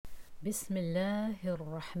Bismillahir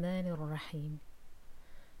Rahmanir Rahim.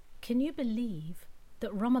 Can you believe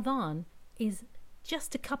that Ramadan is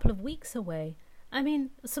just a couple of weeks away? I mean,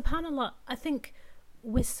 subhanAllah, I think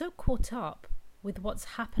we're so caught up with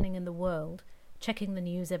what's happening in the world, checking the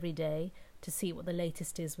news every day to see what the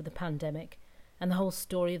latest is with the pandemic and the whole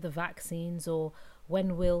story of the vaccines, or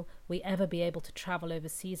when will we ever be able to travel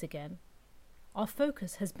overseas again. Our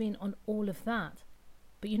focus has been on all of that.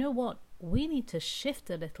 But you know what? We need to shift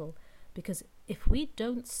a little, because if we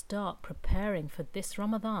don't start preparing for this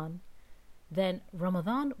Ramadan, then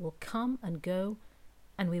Ramadan will come and go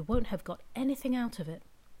and we won't have got anything out of it.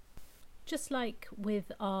 Just like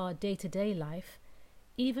with our day-to-day life,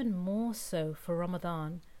 even more so for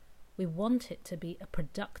Ramadan, we want it to be a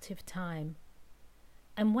productive time.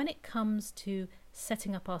 And when it comes to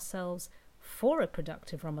setting up ourselves for a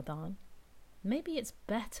productive Ramadan, maybe it's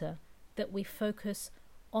better that we focus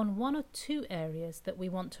on one or two areas that we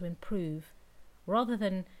want to improve, rather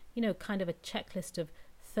than, kind of a checklist of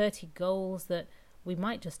 30 goals that we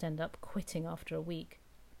might just end up quitting after a week.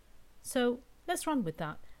 So let's run with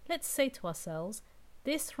that. Let's say to ourselves,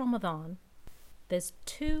 this Ramadan, there's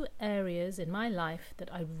two areas in my life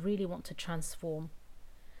that I really want to transform.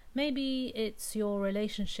 Maybe it's your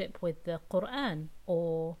relationship with the Quran,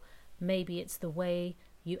 or maybe it's the way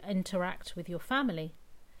you interact with your family.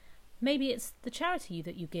 Maybe it's the charity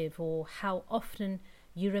that you give, or how often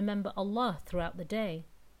you remember Allah throughout the day.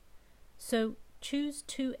 So choose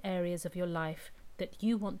two areas of your life that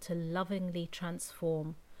you want to lovingly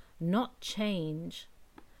transform, not change.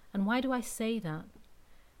 And why do I say that?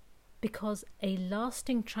 Because a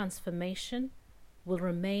lasting transformation will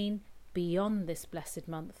remain beyond this blessed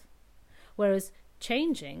month. Whereas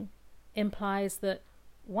changing implies that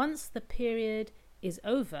once the period is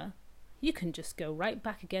over, you can just go right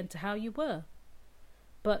back again to how you were.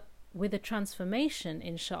 But with a transformation,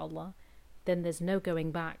 inshallah, then there's no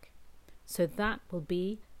going back. So that will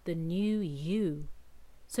be the new you.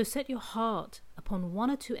 So set your heart upon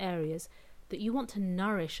one or two areas that you want to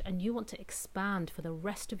nourish and you want to expand for the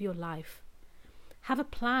rest of your life. Have a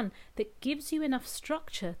plan that gives you enough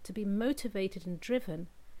structure to be motivated and driven,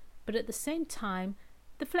 but at the same time,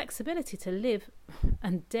 the flexibility to live,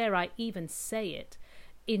 and dare I even say it,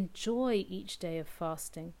 enjoy each day of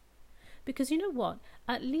fasting. Because you know what?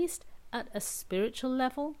 At least at a spiritual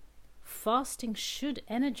level, fasting should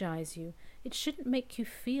energize you. It shouldn't make you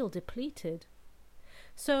feel depleted.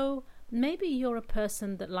 So maybe you're a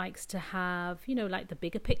person that likes to have, like the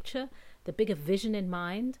bigger picture, the bigger vision in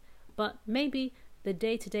mind, but maybe the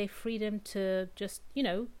day-to-day freedom to just,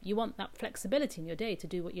 you want that flexibility in your day to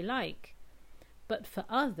do what you like. But for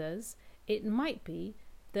others, it might be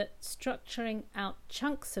that structuring out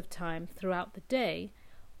chunks of time throughout the day,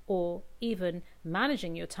 or even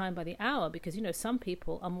managing your time by the hour, because some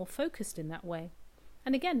people are more focused in that way.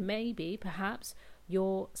 And again, maybe perhaps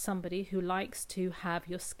you're somebody who likes to have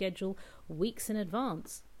your schedule weeks in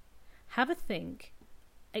advance. Have a think,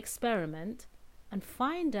 experiment, and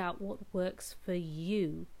find out what works for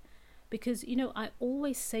you. Because I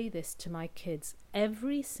always say this to my kids,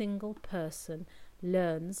 every single person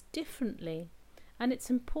learns differently. And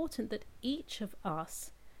it's important that each of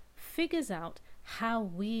us figures out how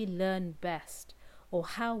we learn best, or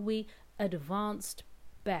how we advanced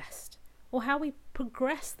best, or how we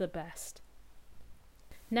progress the best.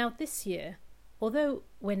 Now this year, although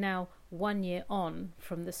we're now 1 year on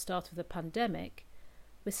from the start of the pandemic,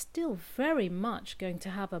 we're still very much going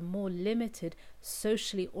to have a more limited,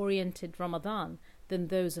 socially oriented Ramadan than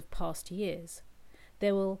those of past years.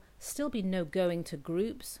 There will still be no going to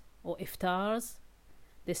groups or iftars.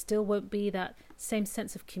 There still won't be that same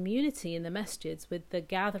sense of community in the masjids with the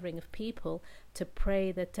gathering of people to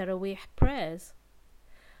pray the Taraweeh prayers.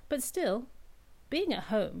 But still, being at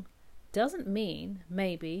home doesn't mean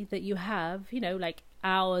maybe that you have, like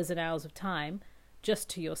hours and hours of time just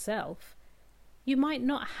to yourself. You might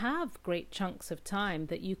not have great chunks of time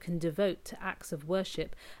that you can devote to acts of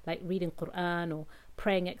worship like reading Quran or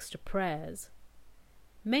praying extra prayers.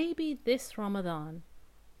 Maybe this Ramadan,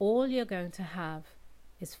 all you're going to have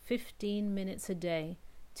is 15 minutes a day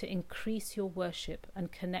to increase your worship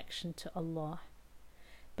and connection to Allah.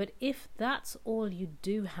 But if that's all you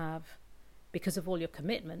do have because of all your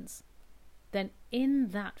commitments, then in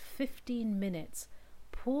that 15 minutes,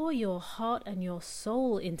 pour your heart and your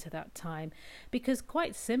soul into that time, because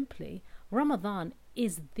quite simply, Ramadan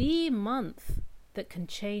is the month that can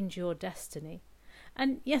change your destiny.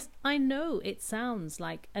 And yes, I know it sounds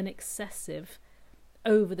like an excessive,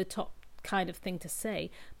 over-the-top kind of thing to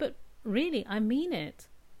say, but really, I mean it.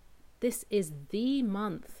 This is the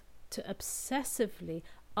month to obsessively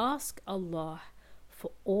ask Allah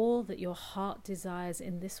for all that your heart desires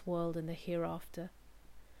in this world and the hereafter.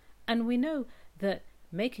 And we know that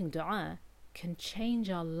making dua can change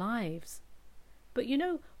our lives. But you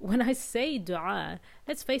know, when I say dua,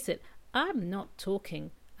 let's face it, I'm not talking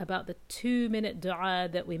about the 2-minute dua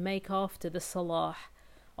that we make after the salah,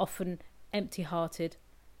 often empty-hearted,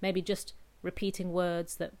 maybe just repeating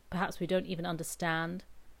words that perhaps we don't even understand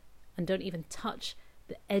and don't even touch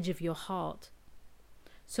the edge of your heart.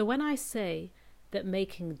 So when I say that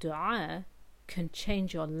making dua can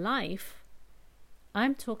change your life,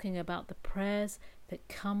 I'm talking about the prayers that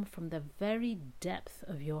come from the very depth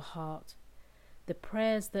of your heart, the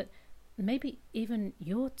prayers that maybe even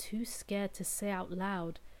you're too scared to say out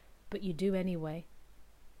loud, but you do anyway,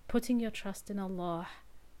 putting your trust in Allah,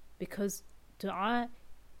 because dua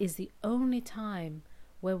is the only time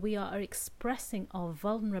where we are expressing our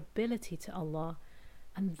vulnerability to Allah,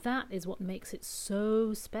 and that is what makes it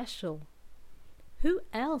so special. Who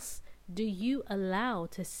else do you allow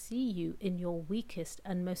to see you in your weakest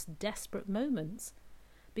and most desperate moments?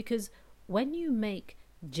 Because when you make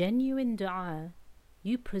genuine dua,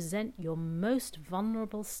 you present your most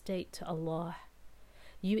vulnerable state to Allah.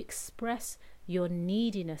 You express your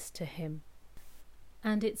neediness to Him.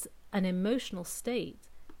 And it's an emotional state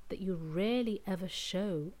that you rarely ever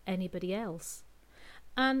show anybody else.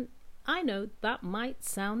 And I know that might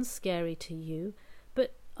sound scary to you,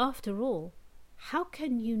 but after all, how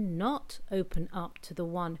can you not open up to the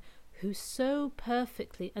one who so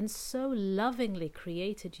perfectly and so lovingly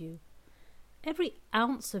created you? Every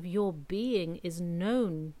ounce of your being is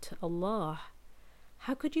known to Allah.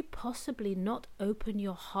 How could you possibly not open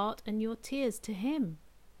your heart and your tears to Him?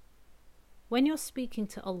 When you're speaking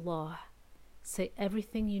to Allah, say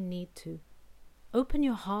everything you need to. Open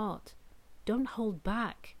your heart. Don't hold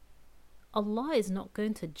back. Allah is not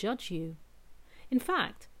going to judge you. In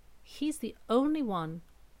fact, He's the only one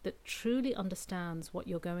that truly understands what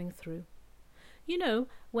you're going through. You know,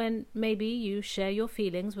 when maybe you share your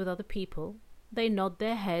feelings with other people, they nod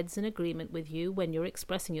their heads in agreement with you when you're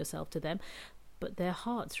expressing yourself to them, but their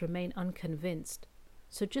hearts remain unconvinced.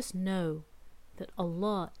 So just know that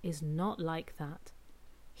Allah is not like that.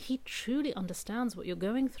 He truly understands what you're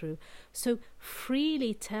going through, so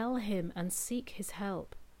freely tell Him and seek His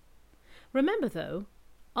help. Remember though,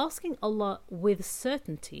 asking Allah with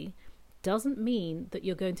certainty doesn't mean that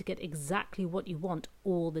you're going to get exactly what you want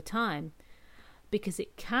all the time, because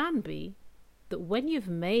it can be that when you've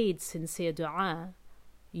made sincere dua,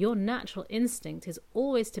 your natural instinct is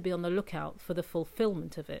always to be on the lookout for the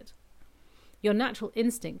fulfillment of it. Your natural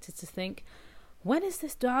instinct is to think, when is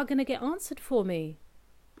this dua going to get answered for me?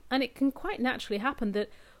 And it can quite naturally happen that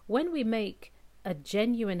when we make a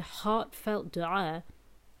genuine heartfelt dua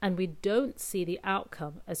and we don't see the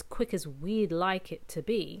outcome as quick as we'd like it to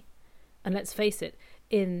be, and let's face it,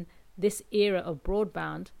 in this era of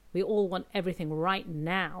broadband, we all want everything right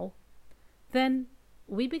now, then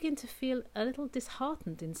we begin to feel a little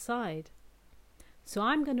disheartened inside. So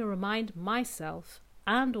I'm going to remind myself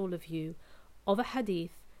and all of you of a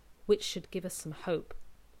hadith which should give us some hope.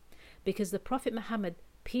 Because the Prophet Muhammad,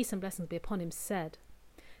 peace and blessings be upon him, said,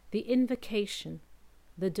 the invocation,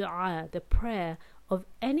 the dua, the prayer of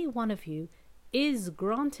any one of you is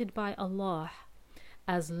granted by Allah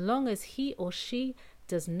as long as he or she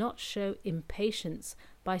does not show impatience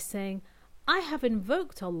by saying, I have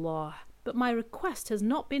invoked Allah, but my request has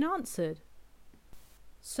not been answered.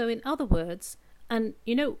 So in other words, and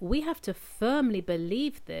you know, we have to firmly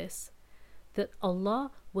believe this, that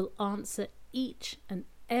Allah will answer each and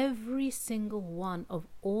every single one of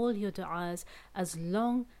all your du'as as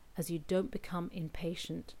long as you don't become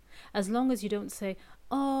impatient. As long as you don't say,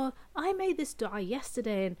 oh, I made this du'a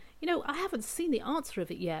yesterday and, you know, I haven't seen the answer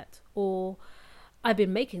of it yet. Or, I've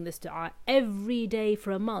been making this du'a every day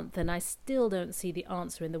for a month and I still don't see the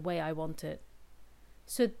answer in the way I want it.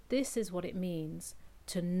 So this is what it means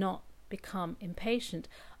to not become impatient.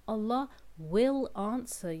 Allah will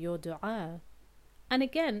answer your du'a. And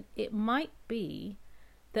again, it might be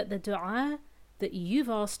that the du'a that you've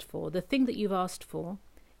asked for, the thing that you've asked for,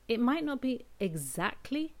 it might not be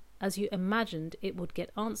exactly as you imagined it would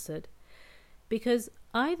get answered, because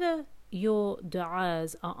either your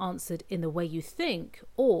du'as are answered in the way you think,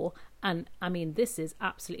 or, and I mean this is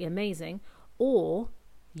absolutely amazing, or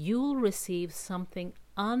you'll receive something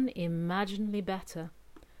unimaginably better.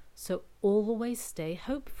 So always stay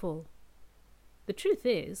hopeful. The truth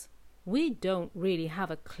is, we don't really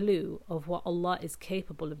have a clue of what Allah is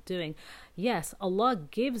capable of doing. Yes, Allah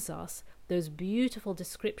gives us those beautiful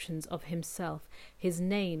descriptions of Himself, His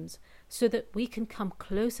names, so that we can come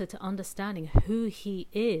closer to understanding who He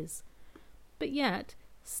is. But yet,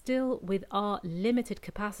 still with our limited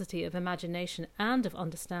capacity of imagination and of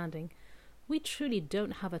understanding, we truly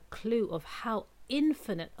don't have a clue of how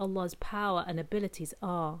infinite Allah's power and abilities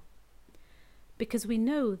are. Because we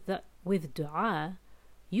know that with dua,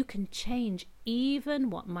 you can change even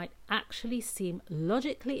what might actually seem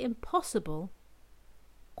logically impossible.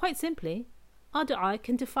 Quite simply, our dua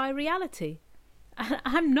can defy reality.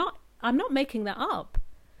 I'm not making that up.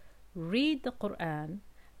 Read the Quran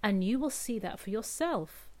and you will see that for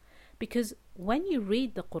yourself. Because when you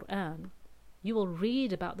read the Quran, you will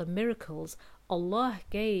read about the miracles Allah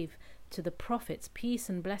gave to the prophets, peace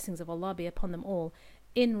and blessings of Allah be upon them all,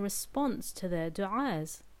 in response to their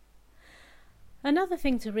du'as. Another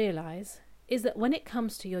thing to realize is that when it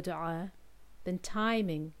comes to your du'a, then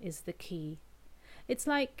timing is the key. It's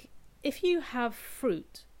like if you have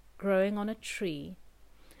fruit growing on a tree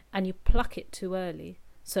and you pluck it too early,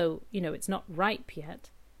 so it's not ripe yet,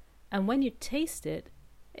 and when you taste it,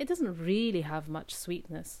 it doesn't really have much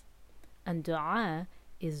sweetness. And du'a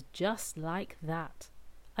is just like that.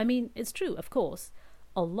 I mean, it's true, of course.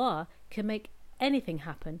 Allah can make anything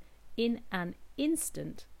happen in an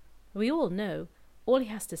instant. We all know all He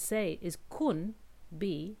has to say is kun,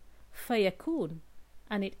 be, fayakun,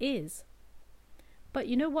 and it is. But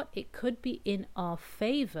you know what? It could be in our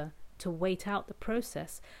favour to wait out the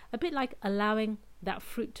process, a bit like allowing that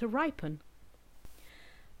fruit to ripen.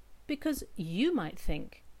 Because you might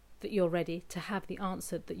think that you're ready to have the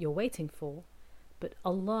answer that you're waiting for, but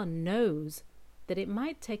Allah knows that it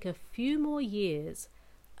might take a few more years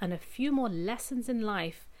and a few more lessons in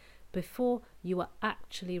life before you are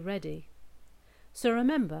actually ready. So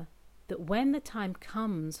remember that when the time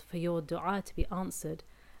comes for your dua to be answered,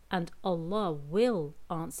 and Allah will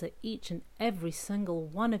answer each and every single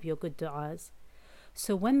one of your good du'as,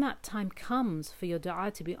 so when that time comes for your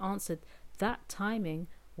dua to be answered, that timing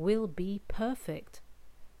will be perfect.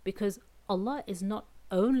 Because Allah is not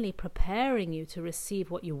only preparing you to receive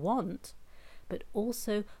what you want, but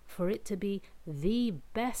also for it to be the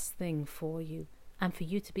best thing for you and for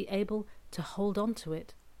you to be able to hold on to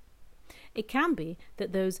it. It can be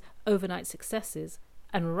that those overnight successes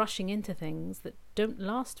and rushing into things that don't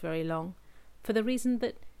last very long, for the reason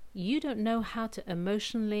that you don't know how to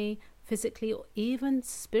emotionally, physically, or even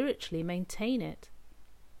spiritually maintain it.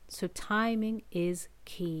 So timing is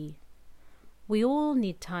key. We all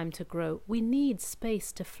need time to grow. We need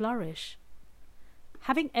space to flourish.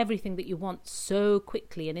 Having everything that you want so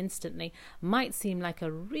quickly and instantly might seem like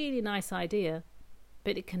a really nice idea,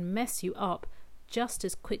 but it can mess you up just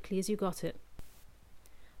as quickly as you got it.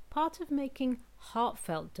 Part of making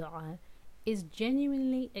heartfelt dua is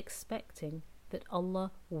genuinely expecting that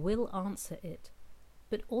Allah will answer it,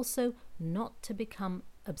 but also not to become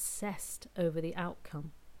obsessed over the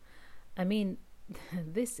outcome. I mean,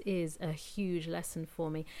 this is a huge lesson for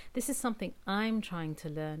me. This is something I'm trying to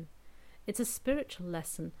learn. It's a spiritual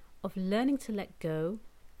lesson of learning to let go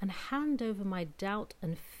and hand over my doubt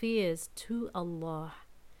and fears to Allah.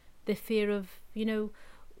 The fear of,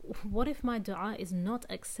 what if my dua is not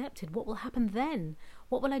accepted? What will happen then?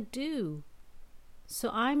 What will I do? So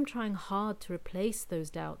I'm trying hard to replace those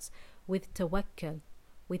doubts with tawakkul,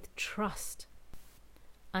 with trust.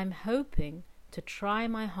 I'm hoping to try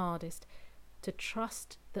my hardest to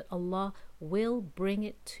trust that Allah will bring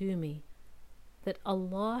it to me, that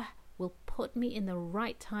Allah will put me in the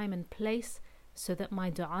right time and place so that my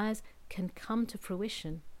du'as can come to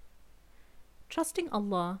fruition. Trusting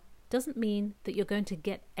Allah doesn't mean that you're going to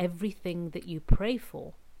get everything that you pray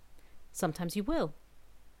for. Sometimes you will.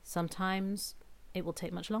 Sometimes it will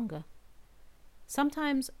take much longer.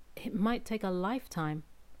 Sometimes it might take a lifetime.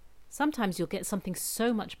 Sometimes you'll get something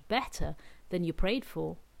so much better than you prayed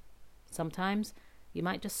for. Sometimes you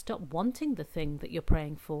might just stop wanting the thing that you're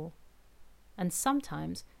praying for. And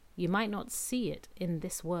sometimes you might not see it in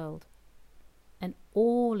this world. And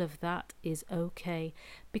all of that is okay,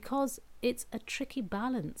 because it's a tricky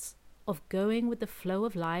balance of going with the flow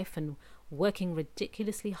of life and working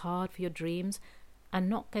ridiculously hard for your dreams and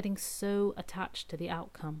not getting so attached to the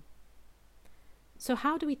outcome. So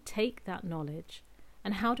how do we take that knowledge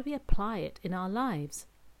and how do we apply it in our lives?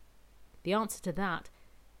 The answer to that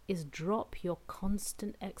is drop your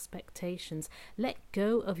constant expectations. Let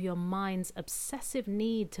go of your mind's obsessive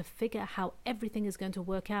need to figure how everything is going to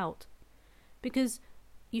work out. Because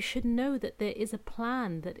you should know that there is a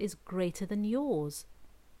plan that is greater than yours.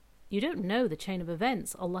 You don't know the chain of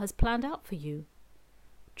events Allah has planned out for you.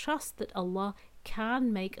 Trust that Allah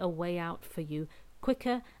can make a way out for you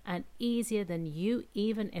quicker and easier than you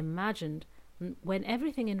even imagined, when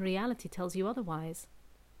everything in reality tells you otherwise.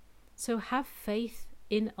 So have faith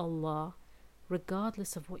in Allah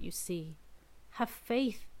regardless of what you see. Have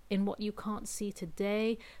faith in what you can't see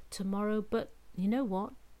today, tomorrow, but you know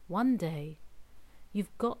what? One day.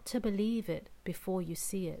 You've got to believe it before you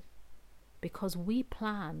see it. Because we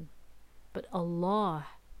plan, but Allah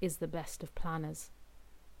is the best of planners.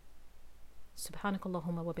 سبحانك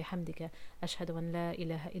اللهم وبحمدك أشهد أن لا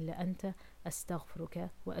إله إلا أنت أستغفرك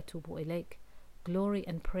وأتوب إليك. Glory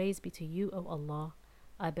and praise be to you, O Allah.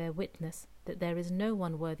 I bear witness that there is no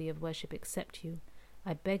one worthy of worship except you.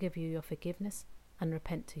 I beg of you your forgiveness and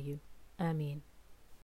repent to you. Ameen.